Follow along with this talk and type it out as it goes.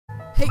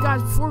Hey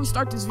guys, before we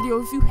start this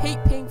video, if you hate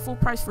paying full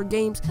price for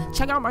games,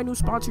 check out my new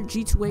sponsor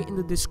G2A in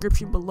the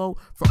description below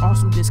for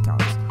awesome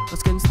discounts.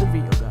 Let's get into the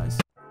video, guys.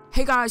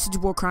 Hey guys, it's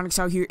your boy Chronix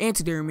out here, and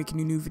today we're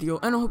making a new video,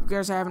 and I hope you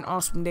guys are having an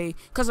awesome day,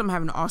 because I'm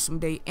having an awesome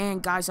day.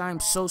 And guys, I am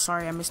so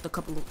sorry I missed a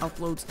couple of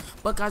uploads,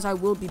 but guys, I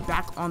will be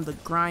back on the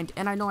grind.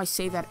 And I know I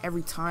say that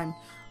every time,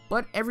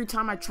 but every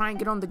time I try and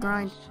get on the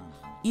grind,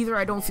 either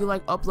I don't feel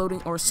like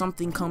uploading or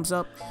something comes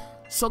up.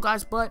 So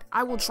guys, but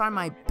I will try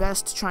my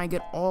best to try and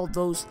get all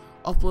those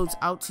uploads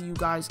out to you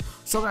guys.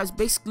 So guys,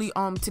 basically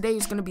today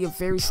is going to be a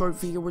very short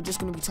video. We're just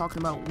going to be talking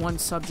about one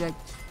subject,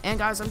 and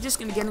guys, I'm just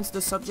going to get into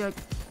the subject.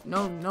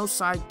 No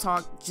side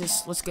talk,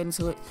 just let's get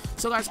into it.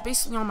 So guys,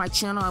 basically on my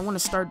channel I want to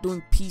start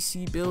doing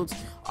PC builds.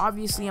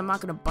 Obviously I'm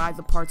not going to buy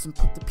the parts and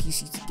put the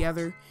PC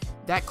together.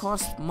 That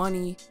costs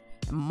money,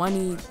 and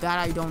money that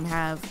I don't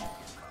have.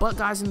 But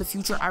guys, in the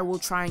future I will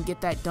try and get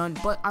that done,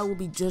 but I will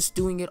be just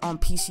doing it on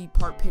PC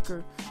Part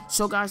Picker.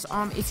 So guys,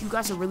 if you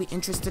guys are really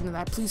interested in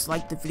that, please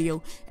like the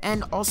video.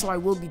 And also I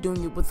will be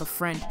doing it with a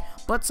friend,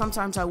 but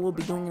sometimes I will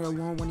be doing it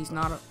alone when he's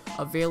not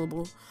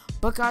available.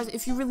 But guys,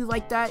 if you really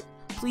like that,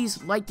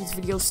 please like this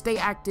video, stay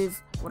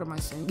active. What am I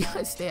saying,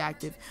 guys? Stay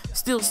active.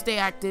 Still stay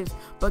active.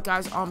 But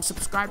guys,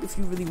 subscribe if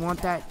you really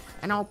want that,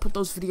 and I'll put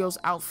those videos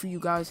out for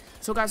you guys.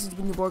 So guys, it's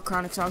been your boy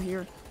Chronix out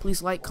here.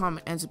 Please like,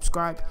 comment, and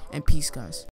subscribe, and peace, guys.